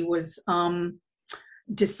man. He was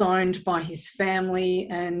disowned by his family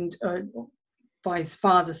and by his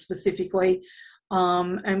father specifically,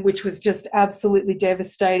 and which was just absolutely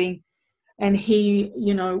devastating. And he,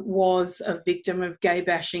 was a victim of gay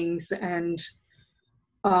bashings and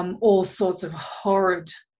all sorts of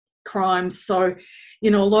horrid crimes. So, a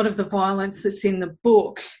lot of the violence that's in the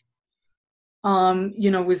book,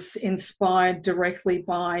 was inspired directly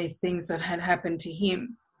by things that had happened to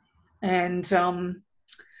him. And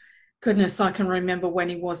goodness, I can remember when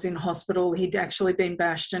he was in hospital, he'd actually been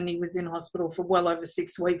bashed, and he was in hospital for well over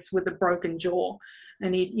 6 weeks with a broken jaw.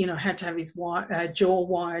 And he, had to have his jaw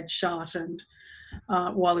wired shut, and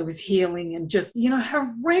while he was healing, and just,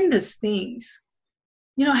 horrendous things.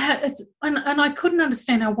 And I couldn't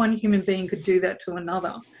understand how one human being could do that to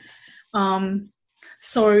another.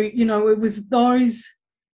 So, it was those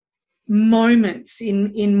moments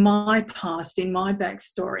in my past, in my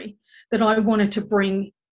backstory, that I wanted to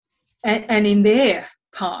bring, and in their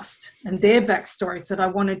past and their backstories, that I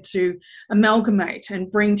wanted to amalgamate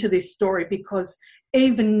and bring to this story. Because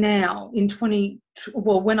even now,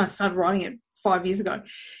 when I started writing it 5 years ago,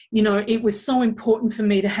 it was so important for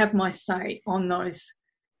me to have my say on those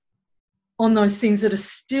things that are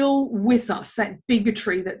still with us, that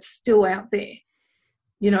bigotry that's still out there.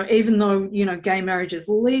 Even though, gay marriage is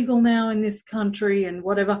legal now in this country and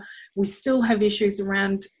whatever, we still have issues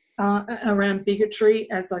around bigotry.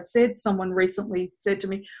 As I said, someone recently said to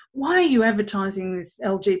me, "Why are you advertising this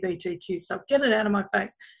LGBTQ stuff? Get it out of my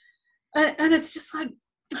face." And it's just like,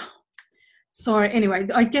 so anyway,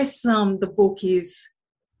 I guess the book is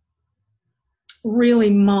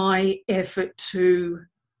really my effort to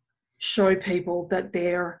show people that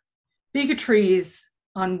their bigotry is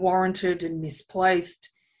unwarranted and misplaced,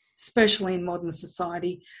 especially in modern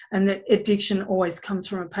society, and that addiction always comes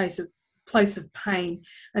from a place of pain,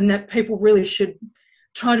 and that people really should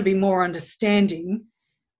try to be more understanding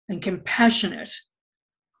and compassionate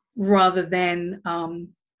rather than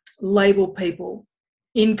label people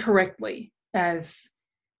incorrectly as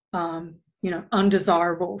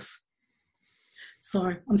undesirables.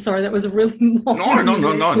 So I'm sorry, that was a really long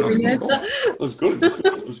No. It was good.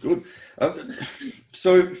 It was good.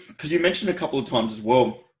 So, because you mentioned a couple of times as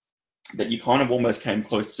well that you kind of almost came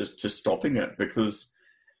close to stopping it because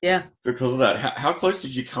of that. How close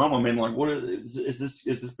did you come? I mean, like, what is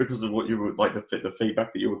this because of what you were like the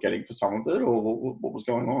feedback that you were getting for some of it, or what was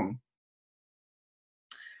going on?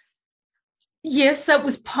 Yes, that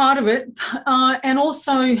was part of it, and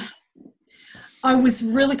also I was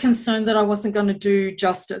really concerned that I wasn't going to do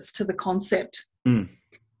justice to the concept.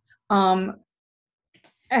 That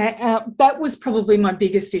was probably my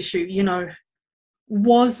biggest issue.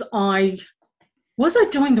 Was I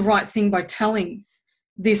doing the right thing by telling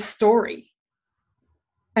this story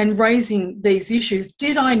and raising these issues?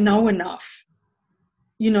 Did I know enough?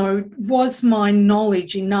 Was my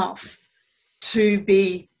knowledge enough to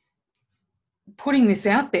be putting this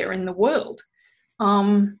out there in the world?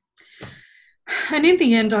 And in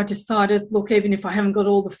the end, I decided, look, even if I haven't got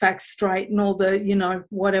all the facts straight and all the,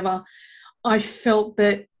 whatever, I felt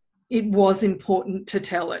that it was important to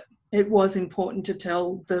tell it. It was important to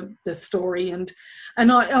tell the story. And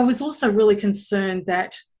I was also really concerned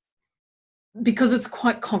that because it's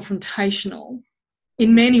quite confrontational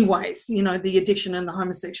in many ways, the addiction and the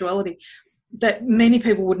homosexuality, that many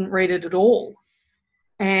people wouldn't read it at all.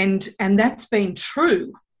 And that's been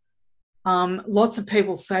true. Lots of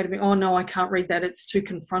people say to me, "Oh no, I can't read that, it's too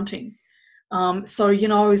confronting." So,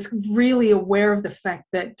 I was really aware of the fact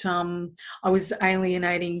that I was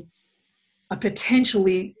alienating a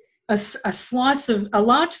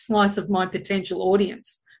large slice of my potential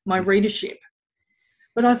audience, my readership.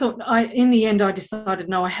 But I thought, in the end, I decided,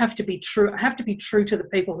 no, I have to be true. I have to be true to the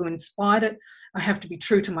people who inspired it. I have to be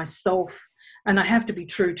true to myself, and I have to be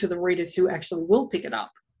true to the readers who actually will pick it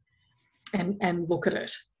up and look at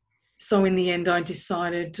it. So in the end, I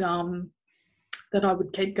decided that I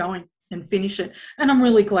would keep going and finish it. And I'm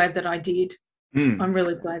really glad that I did. Mm. I'm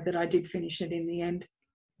really glad that I did finish it in the end.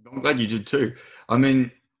 I'm glad you did too. I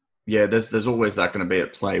mean, yeah, there's always that going to be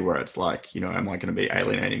at play where it's like, am I going to be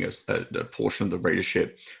alienating a portion of the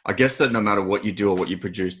readership? I guess that no matter what you do or what you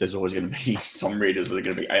produce, there's always going to be some readers that are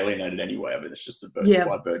going to be alienated anyway. I mean, it's just the virtue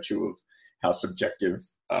by virtue of how subjective,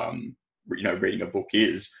 reading a book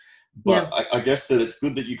is. But I guess that it's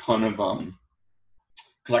good that you kind of,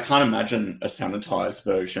 because I can't imagine a sanitized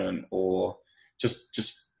version or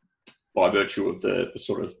just by virtue of the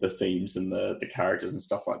sort of the themes and the characters and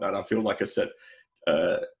stuff like that. I feel like a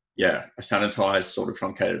sanitized sort of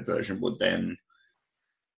truncated version would then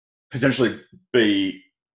potentially be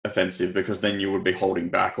offensive because then you would be holding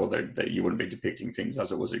back or that you wouldn't be depicting things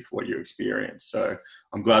as it was what you experienced. So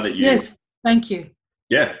I'm glad that you... Yes, thank you.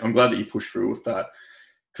 Yeah, I'm glad that you pushed through with that.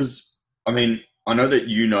 Because, I mean, I know that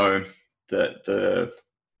that the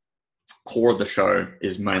core of the show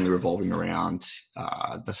is mainly revolving around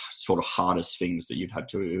the sort of hardest things that you've had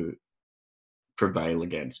to prevail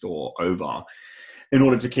against or over in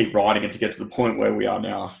order to keep writing and to get to the point where we are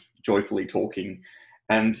now joyfully talking.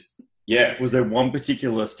 And yeah, was there one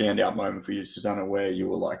particular standout moment for you, Susanna, where you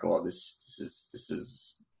were like, oh, this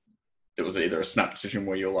is there was either a snap decision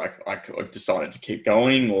where you're like, I decided to keep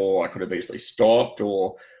going, or I could have easily stopped,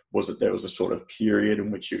 or was it there was a sort of period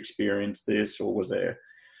in which you experienced this, or was there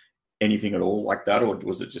anything at all like that, or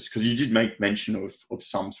was it just because you did make mention of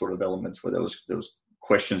some sort of elements where there was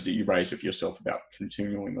questions that you raised with yourself about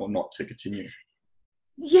continuing or not to continue?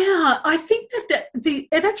 Yeah, I think that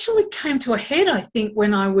it actually came to a head, I think,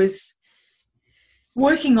 when I was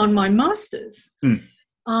working on my master's.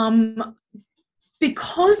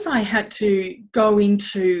 Because I had to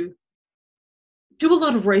do a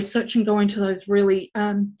lot of research and go into those really,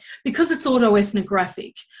 because it's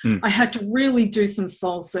autoethnographic, I had to really do some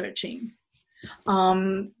soul searching.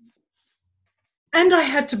 And I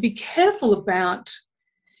had to be careful about,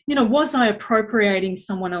 was I appropriating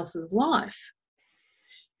someone else's life?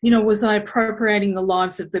 Was I appropriating the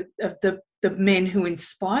lives of the men who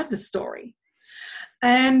inspired the story?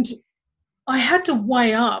 And I had to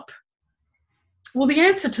weigh up. Well, the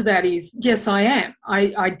answer to that is yes, I am.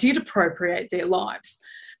 I did appropriate their lives.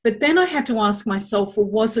 But then I had to ask myself, well,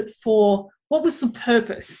 what was the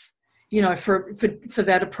purpose, for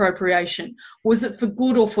that appropriation? Was it for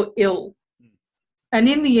good or for ill? And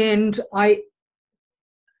in the end, I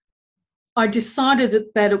decided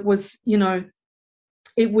that it was,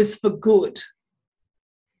 it was for good.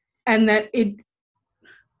 And that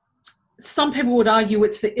some people would argue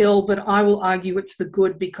it's for ill, but I will argue it's for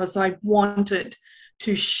good, because I wanted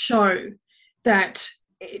to show that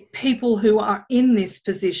people who are in this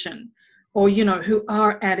position, or, who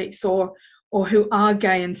are addicts or who are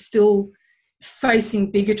gay and still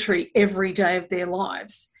facing bigotry every day of their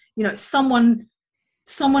lives, someone,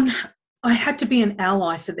 I had to be an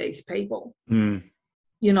ally for these people. I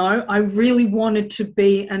really wanted to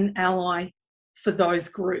be an ally for those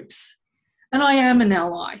groups. And I am an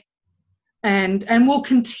ally. And will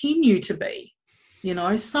continue to be,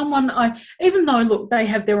 someone even though, look, they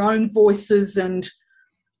have their own voices, and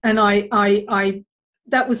I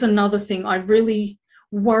that was another thing. I really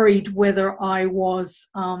worried whether I was,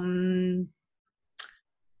 not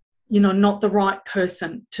the right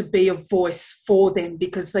person to be a voice for them,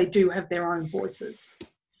 because they do have their own voices.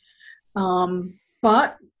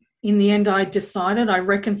 But in the end, I decided, I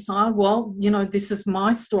reconciled, well, this is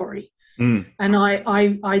my story. And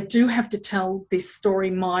I do have to tell this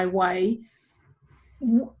story my way,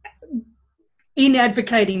 in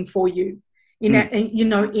advocating for you,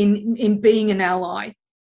 in being an ally,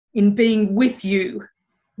 in being with you,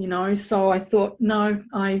 So I thought, no,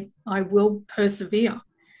 I will persevere.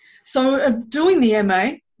 So doing the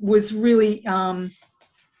MA was really,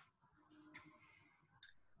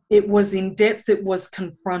 it was in depth, it was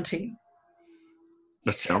confronting.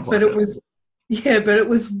 That sounds like it. But it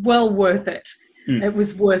was well worth it. It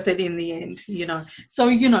was worth it in the end, So,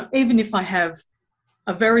 even if I have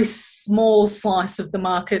a very small slice of the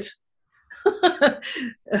market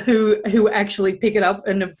who actually pick it up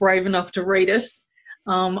and are brave enough to read it,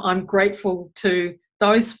 I'm grateful to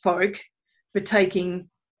those folk for taking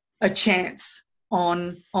a chance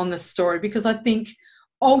on the story, because I think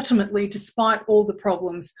ultimately, despite all the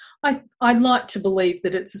problems, I like to believe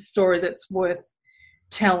that it's a story that's worth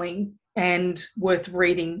telling and worth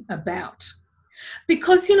reading about,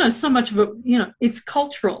 because so much of it, it's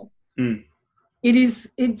cultural.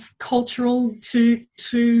 It's cultural to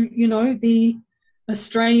the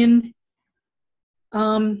Australian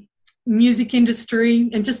music industry,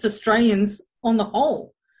 and just Australians on the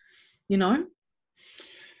whole. Mm. you know?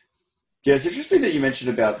 Yeah, it's interesting that you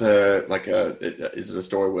mentioned about the like is it a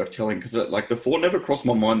story worth telling? Because like the thought never crossed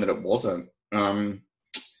my mind that it wasn't.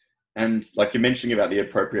 And like you're mentioning about the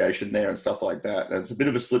appropriation there and stuff like that, it's a bit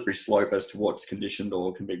of a slippery slope as to what's conditioned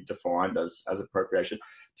or can be defined as appropriation.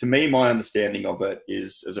 To me, my understanding of it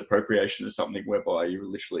is as appropriation is something whereby you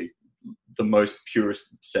literally the most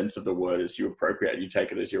purest sense of the word is you appropriate, you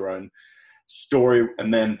take it as your own story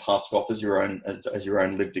and then pass it off as your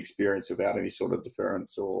own lived experience without any sort of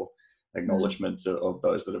deference or Mm. acknowledgement of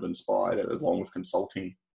those that have inspired it, along with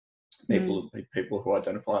consulting Mm. people who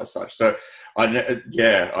identify as such. So I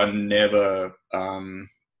never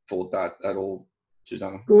thought that at all,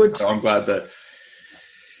 Susanna. Good. So I'm glad that.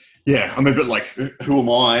 Yeah, I'm a bit like, who am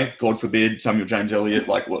I? God forbid, Samuel James Eliot.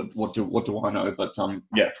 Like, what do I know? But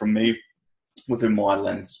yeah, from me, within my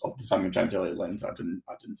lens of the Samuel James Eliot lens, I didn't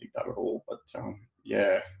think that at all. But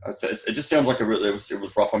yeah, it just sounds like it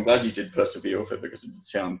was rough. I'm glad you did persevere with it because it did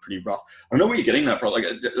sound pretty rough. I don't know where you're getting that from. Like,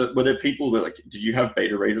 were there people that like, did you have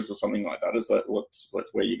beta readers or something like that? Is that what's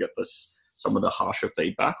where you get some of the harsher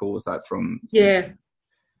feedback, or was that from? Yeah.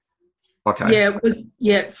 Okay. Yeah, it was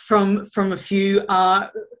from a few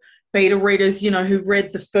beta readers, who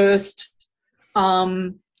read the first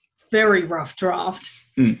very rough draft.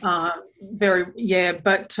 Mm.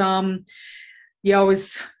 But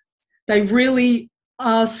they really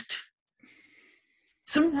asked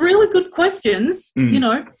some really good questions,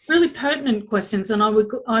 really pertinent questions, and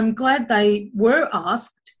I'm glad they were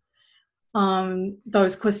asked.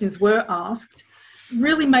 Those questions were asked.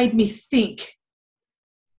 Really made me think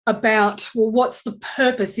about, well, what's the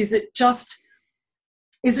purpose? Is it just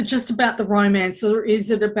about the romance, or is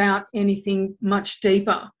it about anything much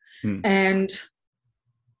deeper? Mm. And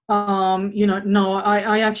no,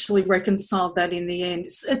 I actually reconciled that in the end.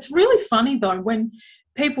 It's really funny though when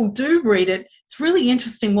people do read it. It's really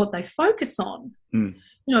interesting what they focus on. Mm.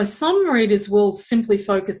 Some readers will simply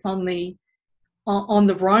focus on the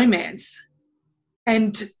romance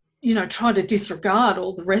and try to disregard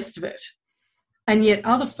all the rest of it. And yet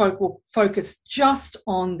other folk will focus just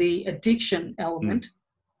on the addiction element.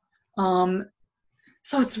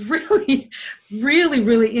 So it's really, really,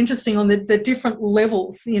 really interesting on the different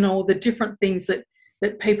levels, the different things that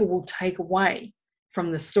people will take away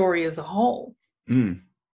from the story as a whole. Mm.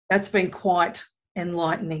 That's been quite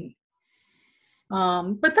enlightening.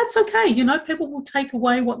 But that's okay. People will take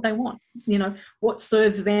away what they want, what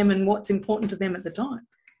serves them and what's important to them at the time.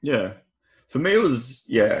 Yeah. For me, it was,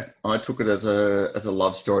 I took it as a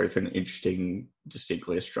love story with an interesting,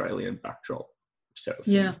 distinctly Australian backdrop.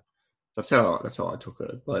 Yeah. That's how I took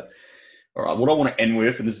it. But all right, what I want to end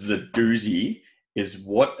with, and this is a doozy, is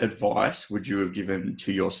what advice would you have given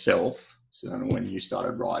to yourself, Susanna, when you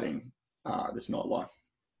started writing this novel?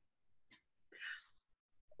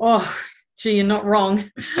 Oh, gee, you're not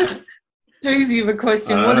wrong. Doozy of a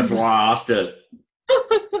question. That's why I asked it.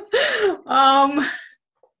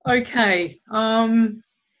 Okay.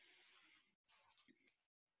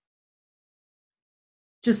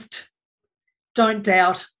 Just don't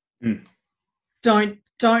doubt. Mm. Don't.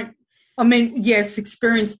 I mean, yes,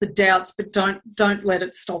 experience the doubts, but don't let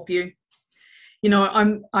it stop you.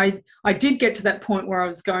 I did get to that point where I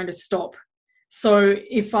was going to stop. So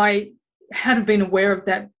if I had been aware of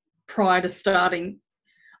that prior to starting,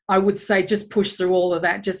 I would say just push through all of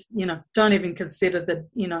that. Just, don't even consider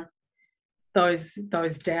those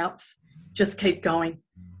doubts. Just keep going.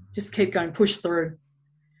 Push through.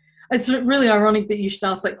 It's really ironic that you should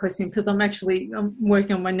ask that question because I'm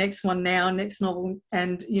working on my next novel,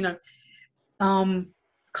 and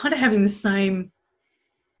kind of having some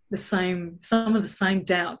of the same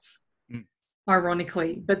doubts,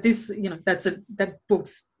 ironically. But this, that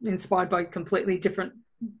book's inspired by a completely different,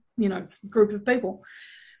 group of people.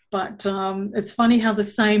 But it's funny how the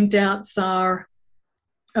same doubts are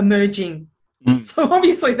emerging. So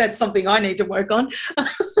obviously that's something I need to work on.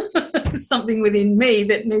 Something within me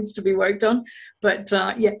that needs to be worked on. But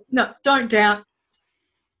don't doubt.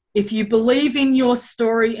 If you believe in your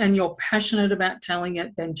story and you're passionate about telling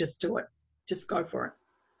it, then just do it. Just go for it.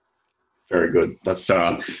 Very good. That's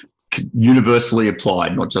universally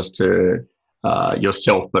applied, not just to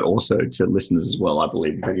yourself, but also to listeners as well, I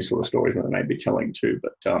believe, with any sort of stories that they may be telling too.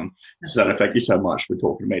 But Susanna, thank you so much for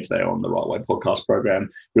talking to me today on the Right Way podcast program.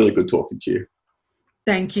 Really good talking to you.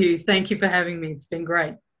 Thank you. Thank you for having me. It's been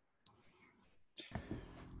great.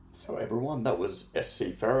 So everyone, that was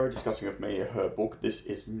SC Farrow discussing with me her book, This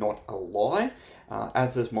Is Not a Lie.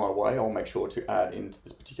 As is my way, I'll make sure to add into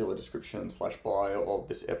this particular description / bio of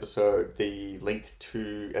this episode the link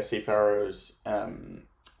to SC Farrow's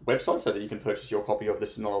website so that you can purchase your copy of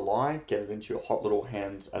This Is Not a Lie, get it into your hot little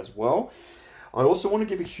hands as well. I also want to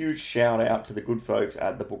give a huge shout out to the good folks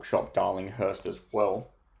at the bookshop Darlinghurst as well.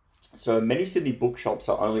 So many Sydney bookshops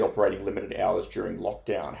are only operating limited hours during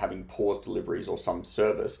lockdown, having paused deliveries or some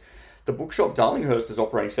service. The bookshop Darlinghurst is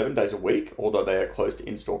operating 7 days a week, although they are closed to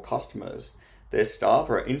in-store customers. Their staff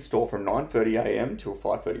are in-store from 9:30am till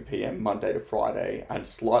 5:30pm, Monday to Friday, and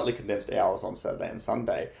slightly condensed hours on Saturday and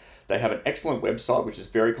Sunday. They have an excellent website, which is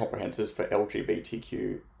very comprehensive for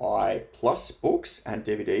LGBTQI plus books and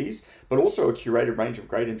DVDs, but also a curated range of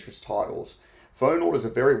great interest titles. Phone orders are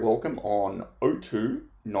very welcome on 02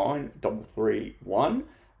 9331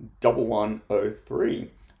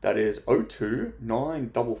 1103. That is 02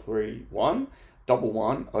 9331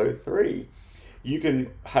 1103. You can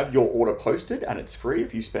have your order posted and it's free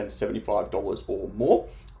if you spend $75 or more,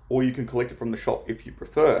 or you can collect it from the shop if you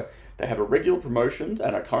prefer. They have a regular promotions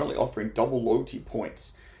and are currently offering double loyalty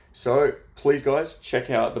points. So please guys, check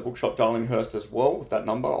out the bookshop Darlinghurst as well with that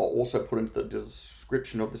number. I'll also put into the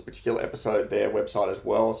description of this particular episode their website as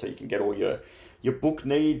well, so you can get all your book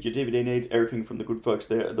needs, your DVD needs, everything from the good folks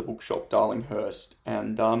there at the bookshop Darlinghurst.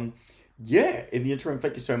 And yeah, in the interim,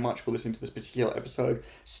 thank you so much for listening to this particular episode.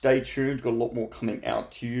 Stay tuned, got a lot more coming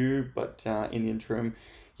out to you, but in the interim,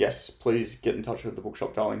 yes, please get in touch with the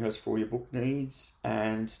bookshop Darlinghurst for all your book needs,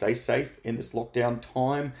 and stay safe in this lockdown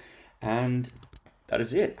time. And that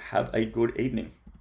is it. Have a good evening.